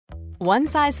One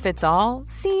size fits all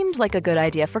seemed like a good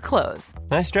idea for clothes.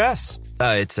 Nice dress.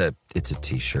 It's a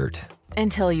t-shirt.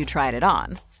 Until you tried it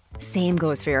on. Same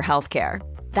goes for your healthcare.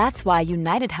 That's why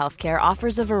United Healthcare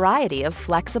offers a variety of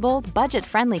flexible,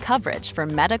 budget-friendly coverage for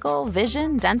medical,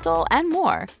 vision, dental, and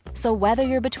more. So whether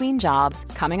you're between jobs,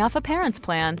 coming off a parent's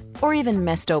plan, or even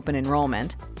missed open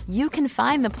enrollment, you can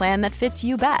find the plan that fits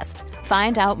you best.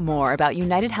 Find out more about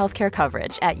United Healthcare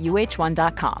coverage at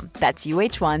uh1.com. That's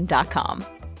uh1.com.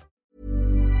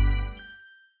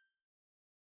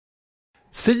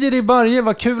 Siri Barje,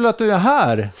 vad kul att du är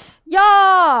här.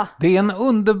 Ja! Det är en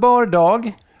underbar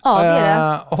dag. Ja, det är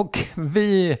det. Och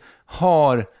vi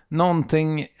har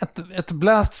någonting, ett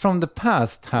blast from the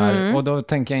past här. Och då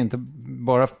tänker jag inte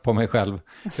bara på mig själv,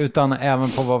 utan även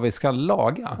på vad vi ska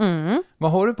laga.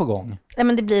 Vad har du på gång? Nej,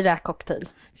 men det blir räkcocktail.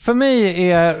 För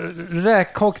mig är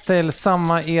räkcocktail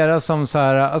samma era som så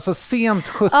här, alltså sent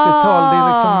 70-tal. Det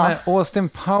är liksom Austin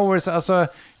Powers, alltså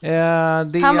det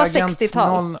är han var Agent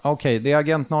 60-tal. Okej, det är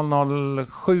Agent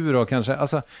 007 då kanske.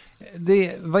 Alltså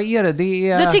vad är det?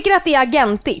 Det är... Du tycker att det är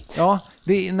agentigt? Ja,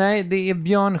 det är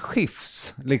Björn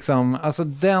Skifs liksom. Alltså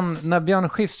när Björn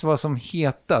Skifs var som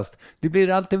hetast, det blir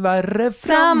alltid värre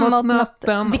framåt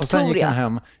natten. Victoria. Och sen gick han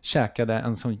hem, käkade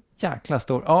en sån jäkla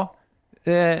stor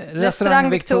restaurang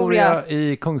Victoria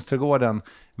i Kungsträdgården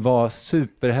var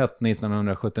superhett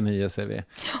 1979, ser vi.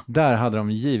 Där hade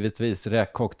de givetvis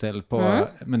räkcocktail på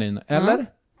menyn, eller?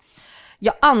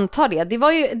 Jag antar det. Det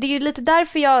är ju lite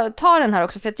därför jag tar den här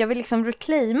också, för att jag vill liksom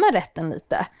reclaima rätten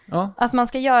lite. Ja. Att man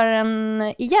ska göra den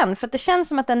igen, för att det känns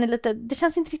som att den är lite, det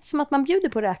känns inte riktigt som att man bjuder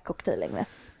på räkcocktail längre.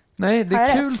 Nej, det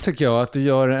är kul tycker jag att du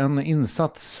gör en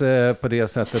insats på det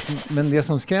sättet. Men det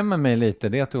som skrämmer mig lite,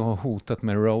 det är att du har hotat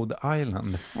med Rhode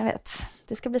Island. Jag vet.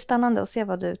 Det ska bli spännande att se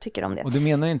vad du tycker om det. Och du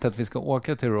menar inte att vi ska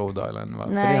åka till Rhode Island, va?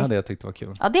 Nej. För det hade jag tyckt var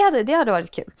kul. Ja, det hade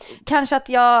varit kul. Kanske att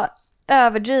jag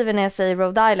överdriver när jag säger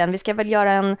Rhode Island. Vi ska väl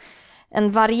göra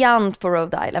en variant på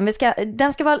Rhode Island.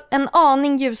 Den ska vara en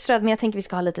aning ljusröd, men jag tänker vi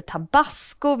ska ha lite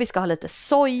tabasco, vi ska ha lite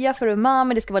soja för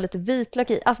umami, det ska vara lite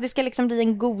vitlök i. Alltså det ska liksom bli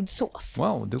en god sås.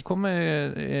 Wow, du kommer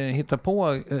hitta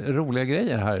på roliga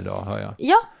grejer här idag, hör jag.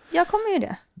 Ja, jag kommer ju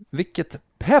det. Vilket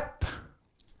pepp!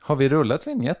 Har vi rullat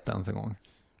vignetten ens en gång?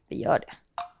 Vi gör det.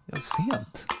 Ja,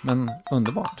 sent, men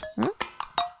underbart.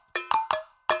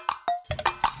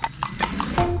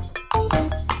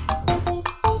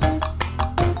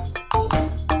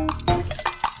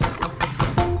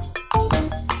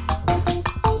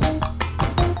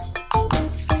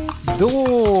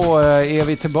 Då är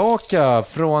vi tillbaka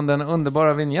från den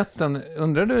underbara vignetten.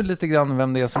 Undrar du lite grann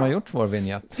vem det är som har gjort vår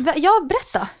vignett? Ja,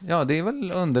 berätta. Ja, det är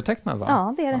väl undertecknat, va?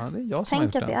 Ja, det är det. Ja, det är jag som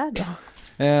Tänk har att gjort det är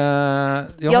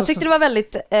det. Jag tyckte det var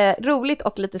väldigt roligt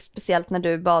och lite speciellt när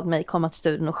du bad mig komma till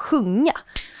studion och sjunga.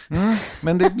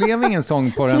 Men det blev ingen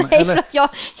sång på den. Nej, för att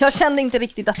jag kände inte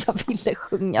riktigt att jag ville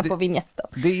sjunga på vignetten.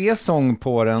 Det är sång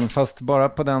på den, fast bara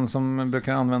på den som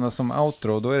brukar användas som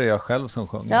outro. Då är det jag själv som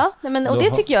sjunger. Ja, men, och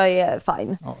det tycker jag är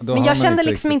fine. Ja, men jag kände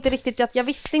liksom inte riktigt att jag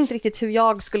visste inte riktigt hur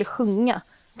jag skulle sjunga.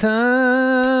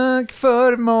 Tack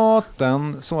för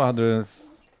maten. Så hade du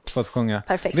fått sjunga.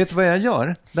 Perfekt. Vet du vad jag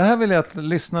gör? Det här vill jag att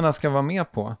lyssnarna ska vara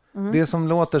med på. Det som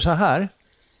låter så här,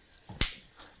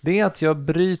 det är att jag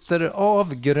bryter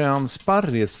av grön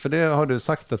sparris, för det har du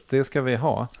sagt att det ska vi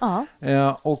ha.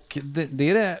 Och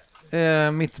det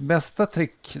är mitt bästa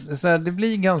trick. Så här, det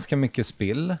blir ganska mycket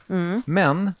spill,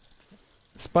 men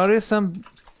sparrisen...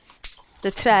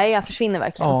 Det träiga försvinner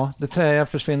verkligen. Ja, det träiga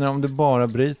försvinner om du bara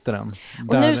bryter den.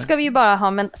 Och nu ska vi ju bara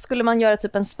ha, men skulle man göra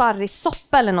typ en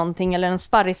sparrissoppa eller någonting, eller en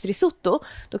sparrisrisotto,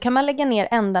 då kan man lägga ner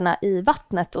ändarna i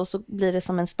vattnet och så blir det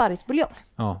som en sparrisbuljong.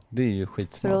 Ja, det är ju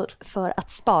skitsmart. För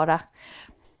att spara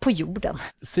på jorden.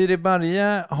 Siri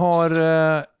Barje har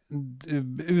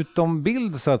utom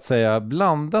bild så att säga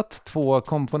blandat 2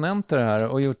 komponenter här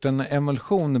och gjort en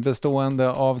emulsion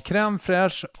bestående av crème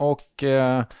fraîche och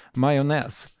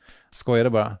majonnäs. Skojade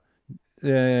bara.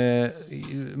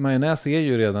 Majonnäs är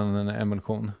ju redan en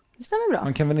emulsion. Det stämmer bra.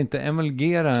 Man kan väl inte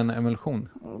emulgera en emulsion?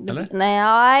 Eller?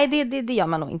 Nej, det gör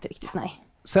man nog inte riktigt, nej.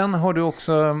 Sen har du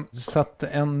också satt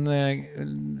en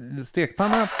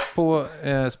stekpanna på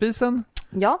spisen.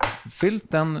 Ja.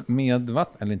 Fyllt den med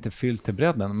vatten, eller inte fyllt till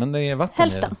bredden, men det är vatten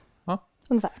hälften. i den.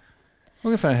 Ja.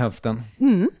 Ungefär hälften.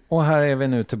 Och här är vi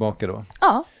nu tillbaka då.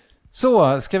 Ja.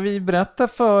 Så, ska vi berätta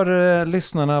för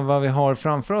lyssnarna vad vi har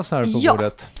framför oss här på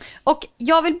bordet? Och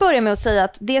jag vill börja med att säga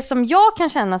att det som jag kan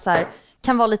känna så här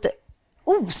kan vara lite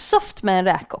osoft med en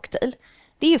räkcocktail,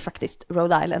 det är ju faktiskt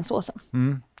Rhode Island-såsen.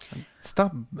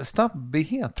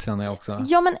 Stabbighet känner jag också.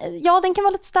 Ja, den kan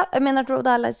vara lite jag menar att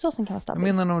Rhode Island-såsen kan vara stabbig.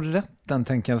 Jag menar nog rätten,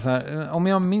 tänker jag så här. Om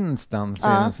jag minns den så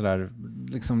är den sådär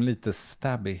liksom lite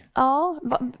stabby. Ja,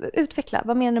 utveckla.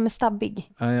 Vad menar du med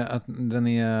stabbig? Att den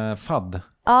är fadd.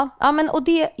 Ja, men och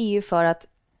det är ju för att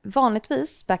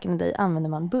vanligtvis, back in the day, använder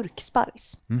man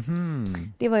burksparris.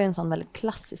 Det var ju en sån väldigt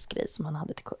klassisk grej som man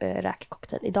hade till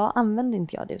räkcocktail. Idag använder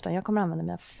inte jag det, utan jag kommer använda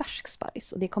mig av färsk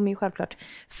sparris. Och det kommer ju självklart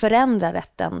förändra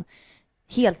rätten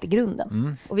helt i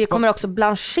grunden. Och vi kommer också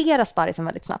blanchera sparrisen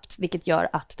väldigt snabbt, vilket gör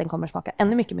att den kommer smaka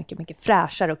ännu mycket, mycket, mycket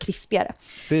fräschare och krispigare.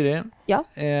 Siri, ja?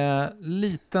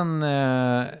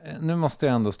 Nu måste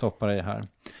jag ändå stoppa dig här.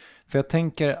 För jag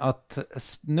tänker att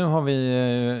nu har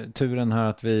vi turen här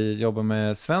att vi jobbar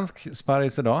med svensk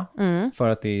sparris idag för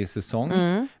att det är i säsong.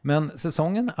 Men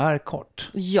säsongen är kort.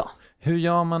 Ja. Hur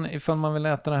gör man ifall man vill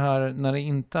äta det här när det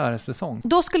inte är säsong?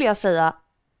 Då skulle jag säga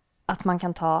att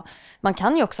man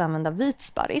kan ju också använda vit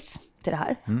sparris till det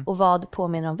här. Och vad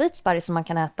påminner om vit sparris som man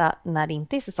kan äta när det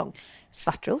inte är säsong?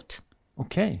 Svartrot.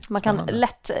 Okay, man kan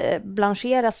lätt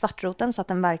blanchera svartroten så att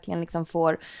den verkligen liksom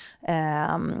får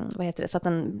så att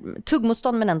den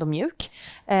tuggmotstånd men ändå mjuk.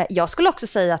 Jag skulle också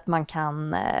säga att man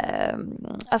kan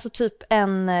alltså typ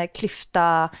en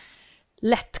klyfta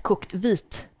lättkokt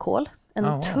vitkål.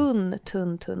 En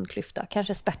tunn klyfta.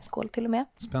 Kanske spetskål till och med.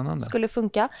 Spännande. Skulle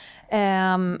funka.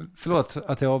 Förlåt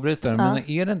att jag avbryter. Men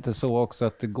är det inte så också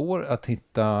att det går att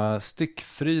hitta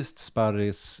styckfryst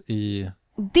sparris i...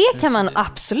 Det kan man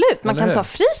absolut. Man kan ta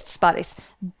fryst sparris.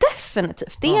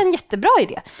 Definitivt. Det är en jättebra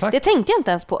idé. Tack. Det tänkte jag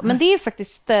inte ens på. Men det är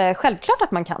faktiskt självklart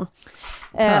att man kan.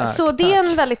 Så det är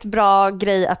en väldigt bra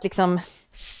grej att liksom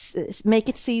make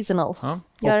it seasonal.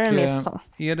 Göra det mer säsong.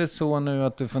 Är det så nu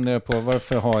att du funderar på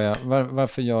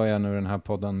varför gör jag nu den här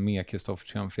podden med Kristoffer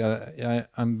Triumf?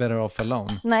 I'm better off alone.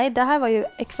 Nej, det här var ju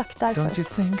exakt därför. Don't you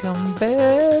think I'm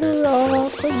better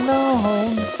off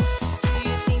alone?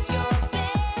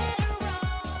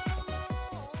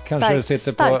 Kanske du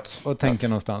sitter på och tänker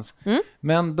någonstans.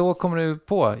 Men då kommer du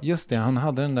på, just det, han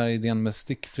hade den där idén med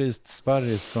styckfryst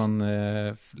sparris från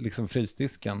liksom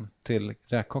frysdisken till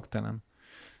räkcocktailen.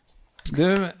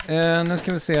 Du, nu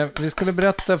ska vi se. Vi skulle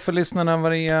berätta för lyssnarna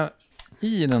vad det är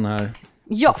i den här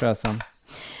fräsen.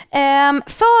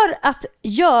 För att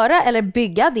göra eller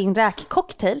bygga din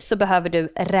räkcocktail så behöver du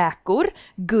räkor,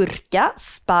 gurka,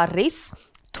 sparris,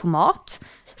 tomat,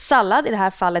 sallad, i det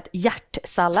här fallet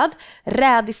hjärtsallad,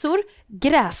 rädisor,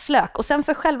 gräslök. Och sen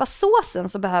för själva såsen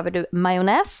så behöver du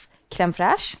majonnäs, crème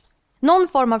fraîche, någon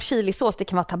form av chilisås. Det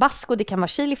kan vara tabasco, det kan vara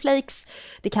chili flakes,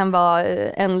 det kan vara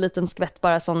en liten skvätt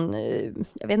bara sån,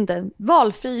 jag vet inte,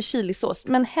 valfri chilisås.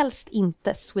 Men helst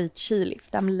inte sweet chili,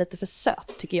 för den blir lite för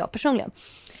söt tycker jag personligen.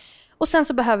 Och sen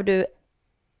så behöver du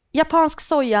japansk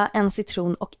soja, en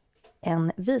citron och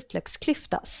en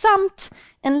vitlöksklyfta samt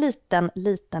en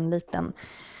liten,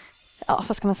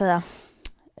 vad ska man säga,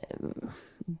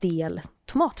 del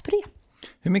tomatpuré.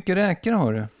 Hur mycket räkor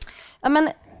har du? Ja, men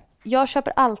jag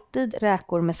köper alltid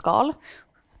räkor med skal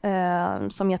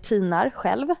som jag tinar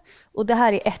själv. Och det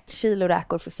här är 1 kilo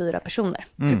räkor för 4 personer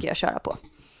brukar jag köra på.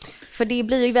 För det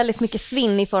blir ju väldigt mycket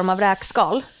svinn i form av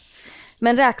räkskal.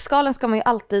 Men räkskalen ska man ju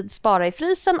alltid spara i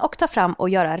frysen och ta fram och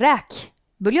göra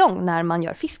räkbuljong när man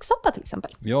gör fisksoppa till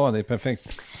exempel. Ja, det är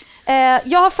perfekt.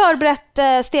 Jag har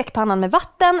förberett stekpannan med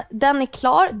vatten. Den är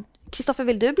klar. Kristoffer,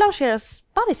 vill du blanchera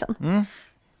sparrisen?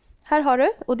 Här har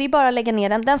du. Och det är bara att lägga ner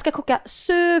den. Den ska koka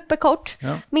superkort.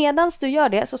 Ja. Medan du gör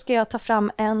det så ska jag ta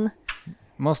fram en...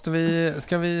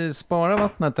 Ska vi spara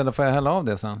vattnet eller får jag hälla av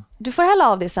det sen? Du får hälla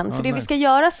av det sen. För det vi ska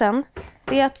göra sen,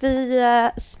 det är att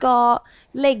vi ska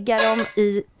lägga dem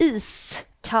i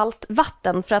iskallt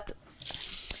vatten. För att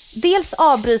dels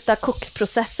avbryta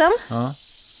kokprocessen. Ja.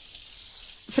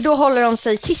 För då håller de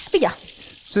sig krispiga.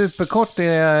 Superkort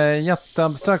är ett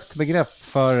jätteabstrakt begrepp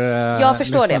för jag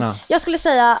förstår lyssnarna. Det. Jag skulle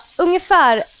säga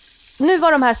ungefär, nu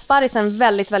var de här sparrisen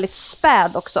väldigt, väldigt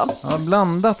späd också. Ja,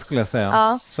 blandat skulle jag säga.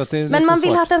 Ja. Så att det är men man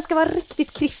vill att den ska vara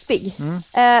riktigt krispig.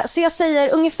 Så jag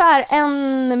säger ungefär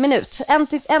 1 minut, 1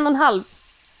 till 1,5.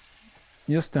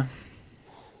 Just det.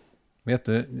 Vet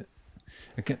du,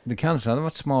 det kanske hade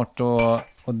varit smart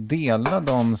att dela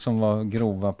de som var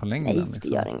grova på längden. Nej, det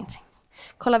gör ingenting.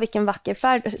 Kolla vilken vacker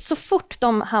färg. Så fort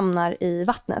de hamnar i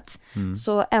vattnet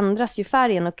så ändras ju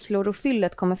färgen och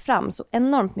klorofyllet kommer fram så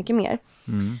enormt mycket mer.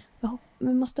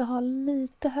 Vi måste ha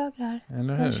lite högre här.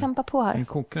 Eller hur? Kämpa på här. Det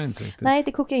kokar inte riktigt. Nej,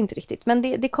 det kokar inte riktigt. Men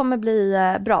det kommer bli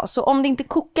bra. Så om det inte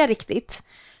kokar riktigt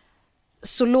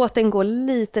så låt den gå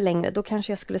lite längre. Då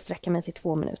kanske jag skulle sträcka mig till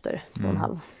 2 minuter.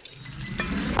 2,5.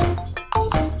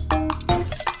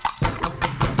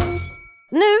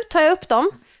 Nu tar jag upp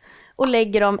dem och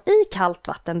lägger dem i kallt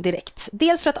vatten direkt.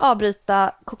 Dels för att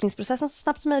avbryta kokningsprocessen så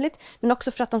snabbt som möjligt, men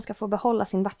också för att de ska få behålla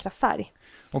sin vackra färg.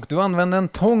 Och du använder en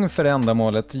tång för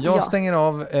ändamålet. Jag stänger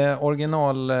av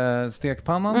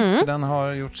originalstekpannan, för den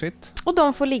har gjort sitt. Och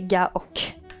de får ligga och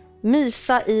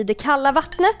mysa i det kalla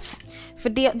vattnet.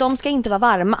 För de ska inte vara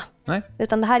varma. Nej.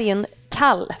 Utan det här är ju en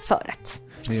kall förrätt.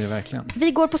 Det är det verkligen.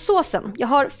 Vi går på såsen. Jag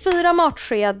har 4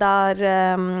 matskedar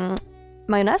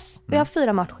majonnäs. Och jag har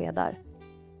 4 matskedar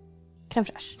crème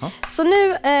fraîche. Ja. Så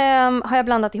nu har jag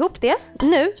blandat ihop det.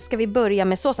 Nu ska vi börja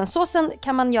med såsen. Såsen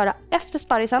kan man göra efter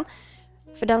sparrisen.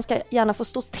 För den ska gärna få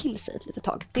stå till sig ett litet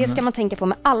tag. Det ska man tänka på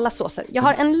med alla såser. Jag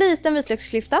har en liten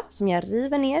vitlöksklyfta som jag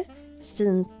river ner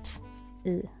fint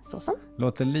i såsen.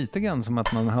 Låter lite grann som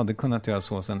att man hade kunnat göra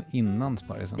såsen innan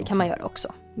sparrisen. Det kan man göra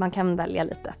också. Man kan välja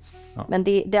lite. Ja. Men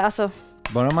det är alltså...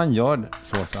 Bara man gör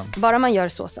såsen. Bara man gör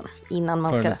såsen innan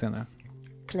man ska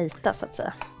plita så att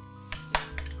säga.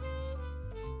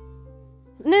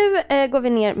 Nu går vi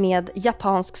ner med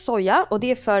japansk soja och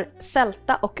det är för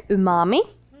sälta och umami.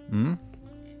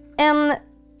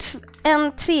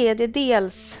 En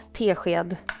tredjedels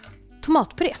tesked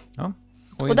tomatpuré. Ja.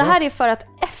 Och det här är för att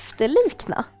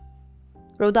efterlikna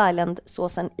Rhode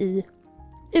Island-såsen i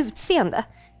utseende.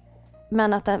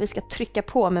 Men att vi ska trycka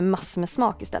på med massor med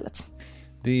smak istället.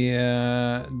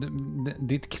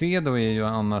 Ditt credo är ju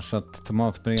annars att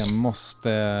tomatpurén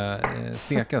måste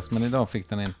stekas, men idag fick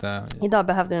den inte... Idag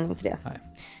behövde den inte det. Nej.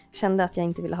 Kände att jag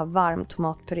inte ville ha varm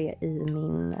tomatpuré i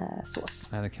min sås.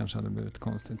 Nej, det kanske hade blivit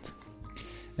konstigt.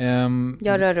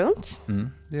 Jag rör runt.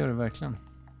 Det gör du verkligen.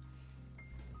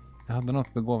 Jag hade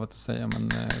något begåvat att säga,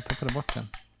 men jag tappade bort det.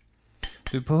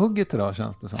 Du är på hugget idag,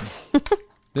 känns det som.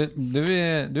 Du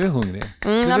är hungrig.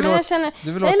 Jag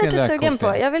är lite sugen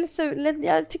på.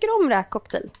 Jag tycker om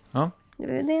räkcocktail. Ja. Det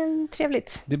är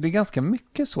trevligt. Det blir ganska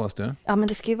mycket sås, du. Ja, men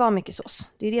det ska ju vara mycket sås.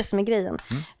 Det är det som är grejen.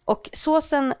 Och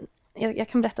såsen, jag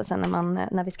kan berätta sen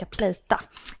när vi ska plita.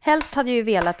 Helst hade jag ju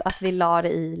velat att vi la det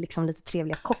i liksom lite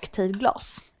trevliga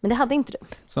cocktailglas. Men det hade inte du.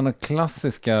 Sådana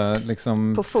klassiska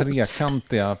liksom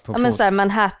trekantiga på men så här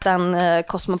Manhattan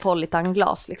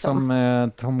Cosmopolitan-glas. Liksom.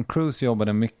 Som Tom Cruise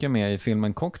jobbade mycket med i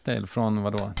filmen Cocktail från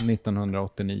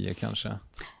 1989 kanske.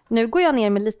 Nu går jag ner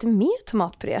med lite mer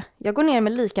tomatpuré. Jag går ner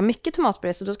med lika mycket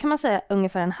tomatpuré, så då kan man säga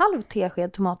ungefär en halv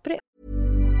tesked tomatpuré.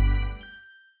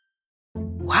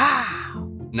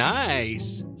 Wow!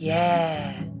 Nice!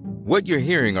 Yeah! What you're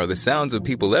hearing are the sounds of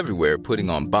people everywhere putting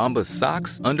on Bombas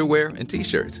socks, underwear, and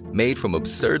T-shirts made from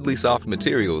absurdly soft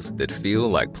materials that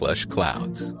feel like plush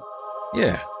clouds.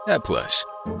 Yeah, that plush.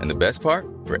 And the best part?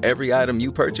 For every item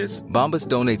you purchase, Bombas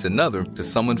donates another to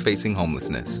someone facing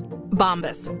homelessness.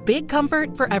 Bombas, big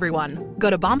comfort for everyone. Go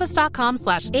to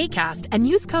bombas.com/ACAST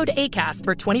and use code ACAST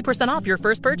for 20% off your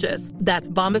first purchase.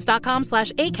 That's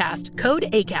bombas.com/ACAST, code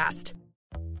ACAST.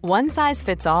 One size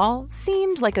fits all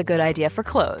seemed like a good idea for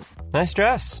clothes. Nice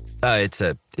dress.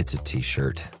 It's a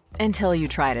t-shirt. Until you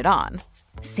tried it on.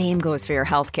 Same goes for your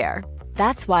healthcare.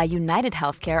 That's why United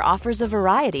Healthcare offers a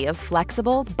variety of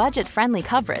flexible, budget-friendly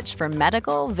coverage for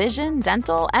medical, vision,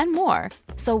 dental, and more.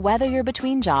 So whether you're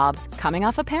between jobs, coming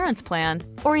off a parent's plan,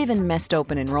 or even missed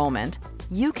open enrollment,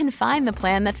 you can find the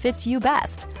plan that fits you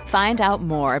best. Find out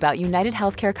more about United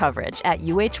Healthcare coverage at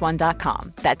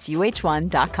uh1.com. That's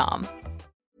uh1.com.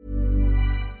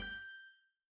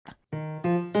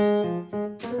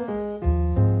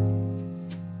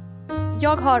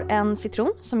 Jag har en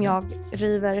citron som jag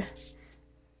river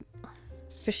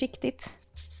försiktigt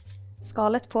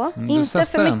skalet på. Inte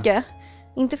för mycket.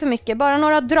 Inte för mycket, bara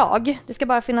några drag. Det ska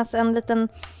bara finnas en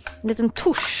liten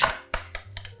tusch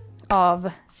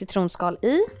av citronskal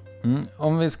i.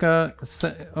 Om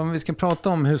vi ska prata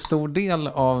om hur stor del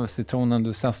av citronen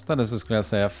du zestade, så skulle jag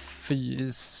säga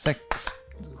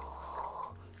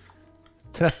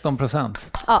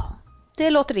 13%. Ja, det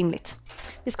låter rimligt.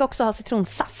 Vi ska också ha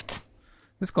citronsaft.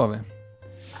 Det ska vi.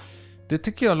 Det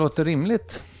tycker jag låter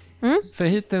rimligt. För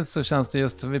hittills så känns det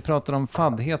just, vi pratade om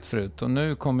faddhet förut, och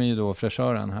nu kommer ju då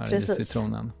fräschören här. Precis. I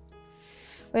citronen.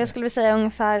 Och jag skulle vilja säga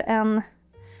ungefär en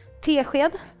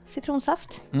tesked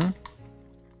citronsaft.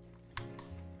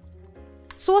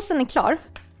 Såsen är klar.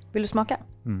 Vill du smaka?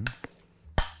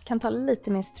 Kan ta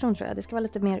lite mer citron, tror jag. Det ska vara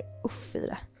lite mer uff i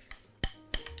det.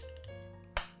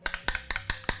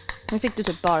 Nu fick du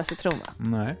typ bara citron, va?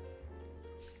 Nej.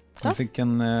 Jag fick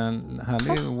en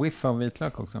härlig whiff av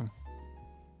vitlök också.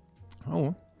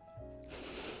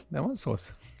 Det var en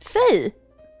sås. Säg!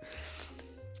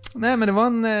 Nej, men det var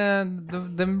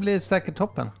den blir säkert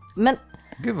toppen. Men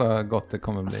gud vad gott det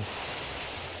kommer bli.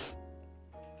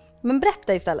 Men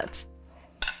berätta istället.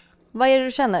 Vad är det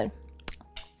du känner?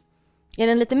 Är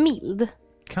den lite mild?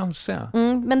 Kanske.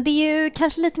 Men det är ju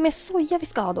kanske lite mer soja vi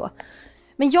ska ha då.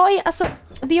 Men det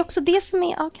är också det som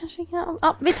är, kanske.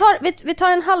 Ja, vi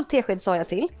tar en halv tesked soja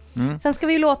till. Sen ska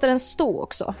vi låta den stå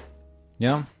också.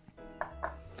 Ja.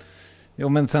 Jo,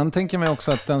 men sen tänker man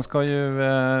också att den ska ju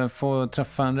få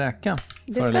träffa en räka.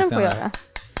 Det ska den få göra.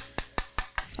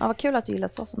 Ja, vad kul att du gillar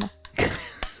såsen då.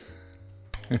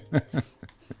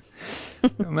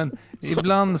 Ja, men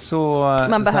ibland så...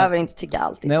 Man behöver inte tycka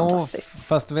allt är fantastiskt.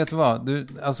 Fast vet du vad?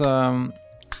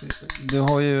 Du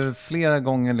har ju flera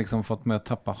gånger liksom fått mig att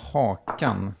tappa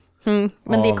hakan.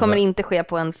 Men det kommer inte ske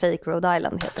på en fake Rhode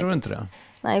Island. Tror du inte det?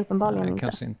 Nej, uppenbarligen inte.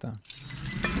 Kanske inte.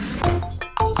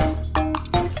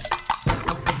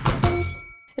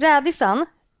 Rädisan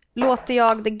låter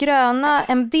jag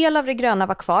en del av det gröna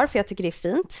vara kvar för jag tycker det är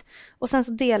fint. Och sen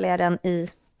så delar jag den i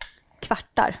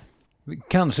kvartar.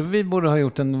 Kanske vi borde ha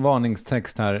gjort en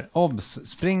varningstext här. Obs,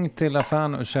 spring till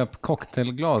affären och köp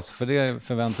cocktailglas. För det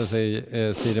förväntar sig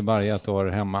Siri Barja att du har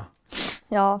hemma.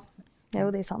 Ja,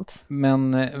 jo det är sant.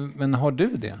 Men har du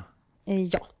det?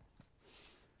 Ja.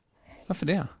 Varför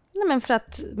det? Nej,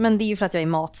 men det är ju för att jag är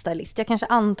matstylist. Jag kanske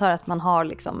antar att man har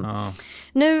liksom... Ja.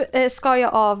 Nu skar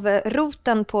jag av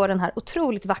roten på den här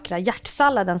otroligt vackra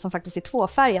hjärtsalladen som faktiskt är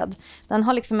tvåfärgad. Den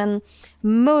har liksom en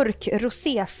mörk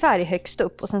roséfärg högst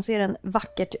upp och sen så är den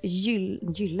vackert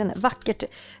gyllene, vackert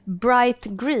bright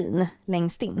green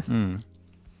längst in.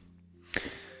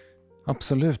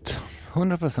 Absolut,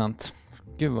 100%.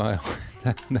 Gud vad det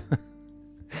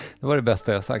var det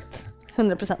bästa jag sagt.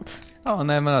 100%. Ja,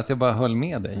 nej, men att jag bara höll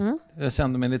med dig. Jag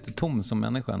kände mig lite tom som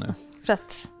människa nu. För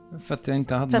att jag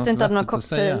inte hade något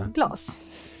cocktailglas.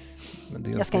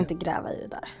 Jag ska inte gräva i det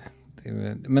där.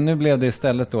 Men nu blev det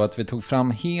istället då att vi tog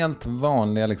fram helt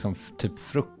vanliga liksom, typ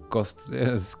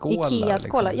frukostskålar.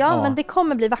 Ikea-skålar. Liksom. Ja, men det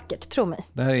kommer bli vackert, tro mig.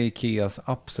 Det här är Ikeas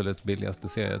absolut billigaste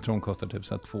serie. Jag tror de kostar typ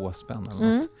så här 2 spänn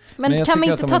eller något. Men kan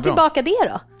vi inte ta tillbaka det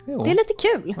då? Jo. Det är lite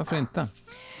kul. Varför inte?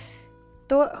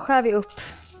 Då skär vi upp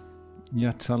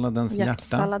hjärtsalladens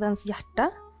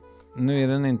hjärta. Nu är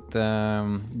den inte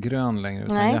grön längre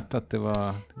utan hjärtat det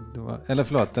var eller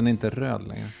förlåt, den är inte röd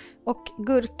längre. Och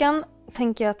gurkan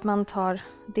tänker jag att man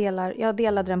jag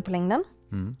delade den på längden.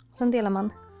 Sen delar man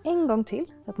en gång till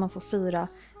så att man får 4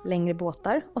 längre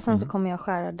båtar och sen så kommer jag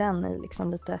skära den i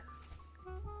liksom lite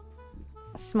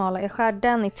smala. Jag skär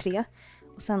den i 3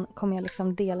 och sen kommer jag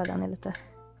liksom dela den i lite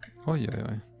Oj.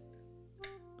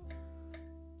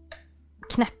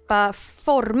 knäppa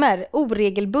former,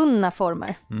 oregelbundna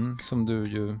former. Som du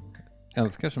ju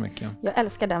älskar så mycket. Jag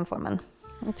älskar den formen.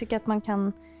 Jag tycker att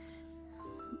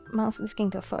det ska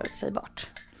inte vara förutsägbart.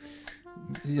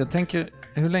 Jag tänker,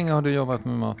 hur länge har du jobbat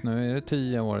med mat nu? Är det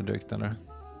 10 år drygt eller?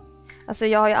 Alltså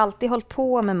jag har ju alltid hållit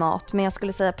på med mat, men jag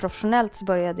skulle säga professionellt så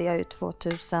började jag ju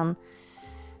 2000.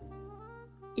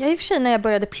 Ja, i och för sig när jag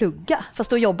började plugga, fast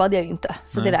då jobbade jag ju inte,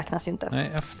 så det räknas ju inte.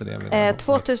 Nej, efter det.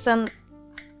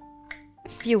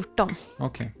 2014.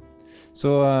 Okej.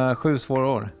 Så 7 svåra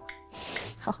år.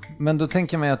 Ja. Men då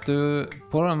tänker jag mig att du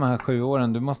på de här 7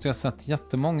 åren, du måste ju ha sett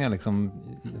jättemånga liksom,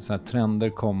 så här, trender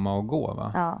komma och gå,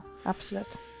 va? Ja,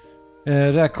 absolut.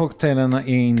 Räkcocktailen är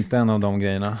inte en av de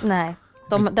grejerna. Nej,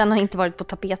 den har inte varit på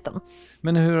tapeten.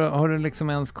 Men hur har du liksom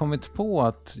ens kommit på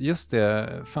att just det,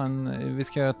 fan, vi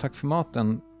ska göra tack för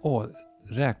maten.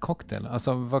 Räkcocktail,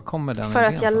 alltså vad kommer den För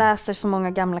att jag läser så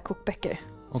många gamla kokböcker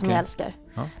som jag älskar.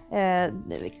 Ja.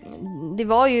 Det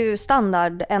var ju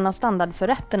en av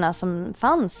standardförrätterna som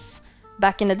fanns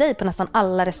back in the day på nästan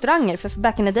alla restauranger. För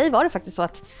back in the day var det faktiskt så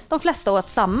att de flesta åt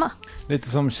samma. Lite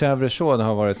som chèvre chaud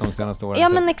har varit de senaste åren. Ja,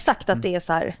 men exakt att det är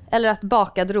så här. Eller att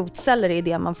bakad rotceller är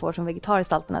det man får som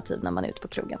vegetariskt alternativ när man är ute på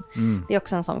krogen. Det är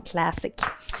också en sån classic.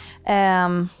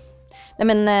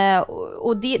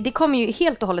 Och det kommer ju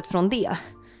helt och hållet från det.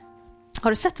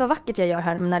 Har du sett vad vackert jag gör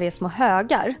här när det är små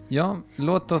högar? Ja,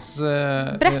 låt oss...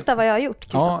 Berätta vad jag har gjort,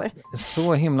 Kristoffer. Ja,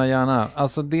 så himla gärna.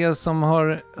 Alltså det som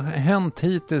har hänt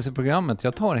hittills i programmet,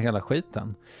 jag tar hela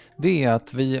skiten. Det är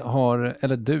att vi har,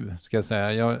 eller du ska jag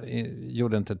säga, jag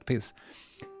gjorde inte ett piss.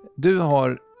 Du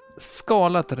har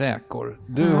skalat räkor.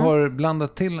 Du har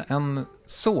blandat till en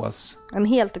sås. En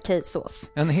helt okej sås.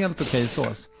 En helt okej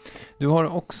sås. Du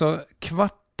har också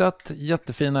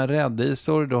jättefina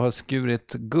rädisor. Du har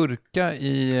skurit gurka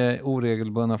i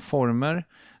oregelbundna former.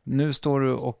 Nu står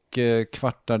du och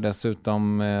kvartar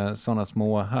dessutom sådana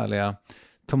små härliga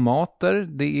tomater.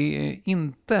 Det är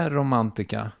inte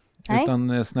romantika. Nej.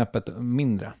 Utan snäppet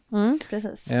mindre.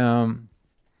 Precis.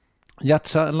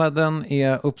 Hjärtsalladen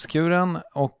är uppskuren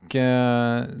och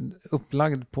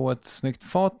upplagd på ett snyggt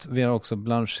fat. Vi har också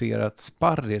blancherat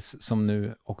sparris som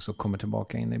nu också kommer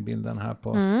tillbaka in i bilden här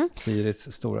på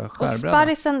Siris stora skärbräda. Och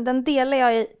sparrisen, den delar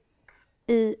jag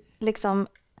i liksom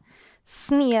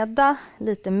sneda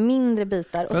lite mindre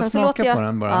bitar. Och sen så låter jag, på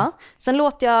den bara? Ja, sen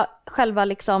låter jag själva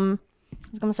liksom,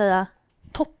 ska man säga,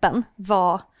 toppen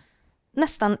vara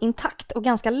nästan intakt och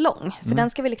ganska lång. För den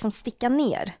ska vi liksom sticka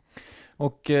ner.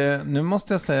 Och nu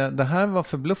måste jag säga, det här var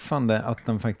förbluffande att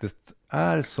den faktiskt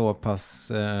är så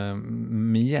pass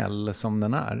mjäll som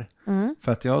den är.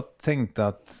 För att jag tänkte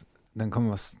att den kommer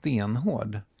vara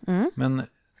stenhård. Men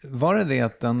var det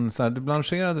att den, så här, du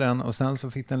blancherade den och sen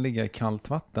så fick den ligga i kallt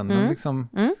vatten? Men liksom,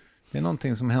 det är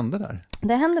någonting som hände där.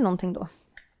 Det händer någonting då.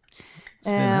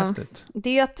 Svinhäftigt.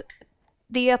 Det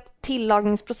är ju att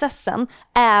tillagningsprocessen,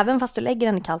 även fast du lägger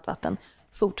den i kallt vatten,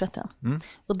 fortsätter den.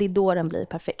 Och det är då den blir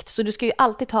perfekt. Så du ska ju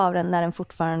alltid ta av den när den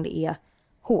fortfarande är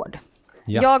hård.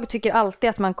 Ja. Jag tycker alltid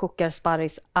att man kokar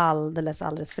sparris alldeles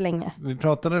för länge. Vi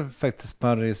pratade faktiskt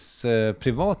sparris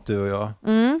privat, du och jag,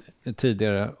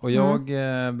 tidigare. Och jag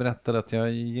berättade att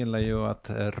jag gillar ju att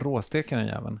råsteka den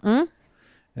jäveln.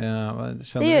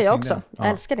 Det gör jag också. Jag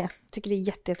älskar det. Tycker det är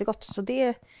jättegott. Så det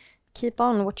är keep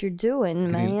on what you're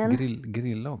doing, man.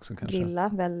 Grilla också kanske. Grilla,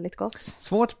 väldigt gott.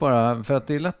 Svårt bara, för att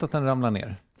det är lätt att den ramlar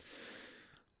ner.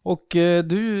 Och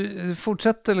du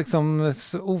fortsätter liksom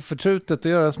oförtrutet att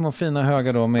göra små fina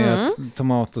högar då med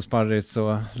tomat och sparris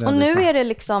och rädisa. Och nu är det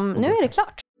liksom, nu är det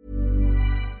klart.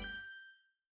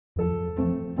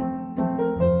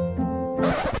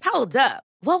 Hold up.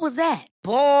 What was that?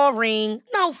 Boring.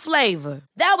 No flavor.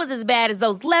 That was as bad as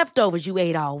those leftovers you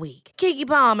ate all week. Keke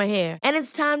Palmer here, and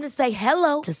it's time to say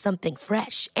hello to something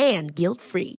fresh and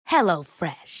guilt-free. Hello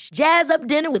Fresh. Jazz up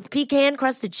dinner with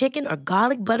pecan-crusted chicken or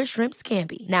garlic butter shrimp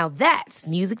scampi. Now that's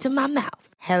music to my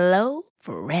mouth. Hello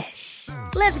Fresh.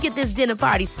 Let's get this dinner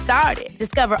party started.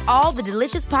 Discover all the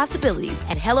delicious possibilities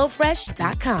at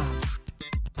hellofresh.com.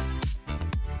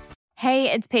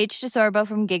 Hey, it's Paige DeSorbo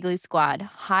from Giggly Squad.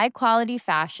 High quality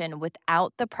fashion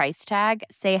without the price tag.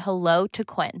 Say hello to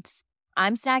Quince.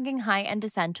 I'm snagging high-end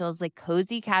essentials like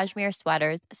cozy cashmere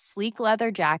sweaters, sleek leather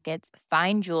jackets,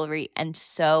 fine jewelry, and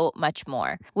so much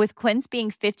more. With Quince being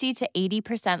 50 to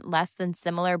 80% less than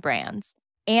similar brands.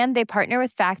 And they partner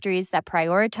with factories that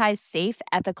prioritize safe,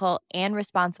 ethical, and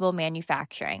responsible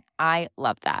manufacturing. I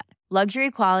love that.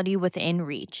 Luxury quality within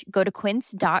reach. Go to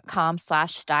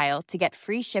quince.com/style to get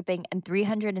free shipping and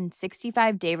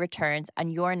 365-day returns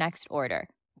on your next order.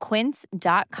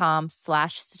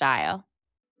 Quince.com/style.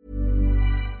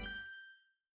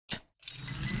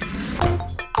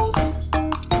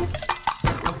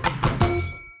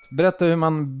 Berätta hur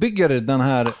man bygger den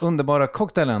här underbara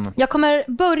cocktailen. Jag kommer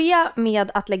börja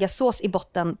med att lägga sås i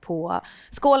botten på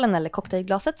skålen eller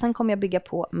cocktailglaset. Sen kommer jag bygga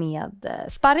på med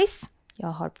sparris. Jag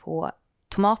har på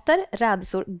tomater,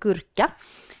 rädisor, gurka.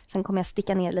 Sen kommer jag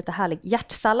sticka ner lite härlig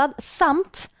hjärtsallad.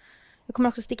 Samt jag kommer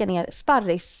också sticka ner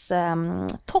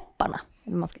sparris-topparna,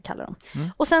 eller man ska kalla dem.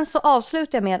 Och sen så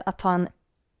avslutar jag med att ta en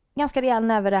ganska rejäl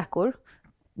näve räkor.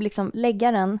 Liksom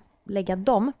lägga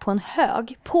dem på en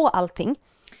hög på allting.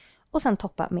 Och sen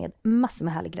toppa med massor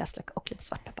med härlig gräslök och lite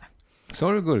svartpeppar. Så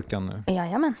har du gurkan nu?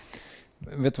 Jajamän.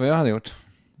 Vet du vad jag hade gjort?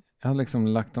 Jag hade liksom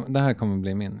lagt dem, det här kommer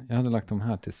bli min. Jag hade lagt dem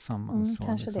här tillsammans.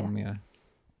 Kanske liksom det.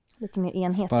 Lite mer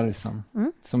enhet. Sparrisen.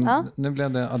 Nu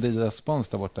blev det Adidas spons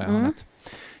där borta i hörnet.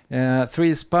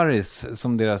 Three Sparris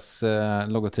som deras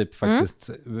logotyp faktiskt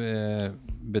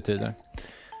betyder.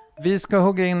 Vi ska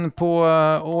hugga in på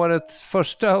årets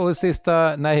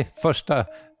första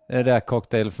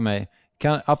räkcocktail för mig.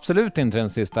 Kan absolut inte den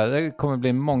sista. Det kommer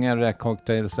bli många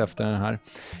räkcocktails efter den här.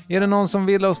 Är det någon som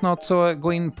vill oss något så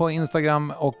gå in på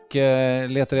Instagram och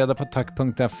leta reda på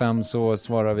tack.fm så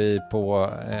svarar vi på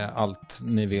allt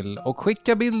ni vill. Och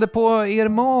skicka bilder på er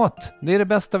mat. Det är det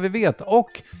bästa vi vet.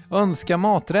 Och önska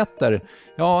maträtter.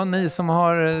 Ja, ni som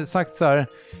har sagt så här,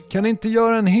 kan inte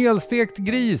göra en helstekt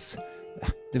gris?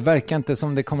 Det verkar inte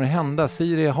som det kommer hända.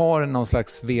 Siri har någon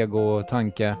slags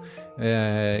vego-tanke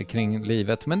kring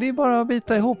livet. Men det är bara att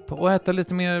bita ihop och äta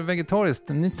lite mer vegetariskt.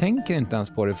 Ni tänker inte ens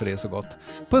på det för det är så gott.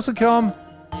 Puss och kram!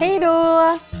 Hej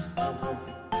då!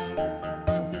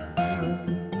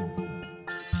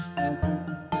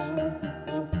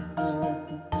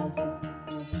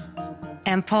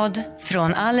 En podd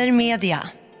från Allermedia.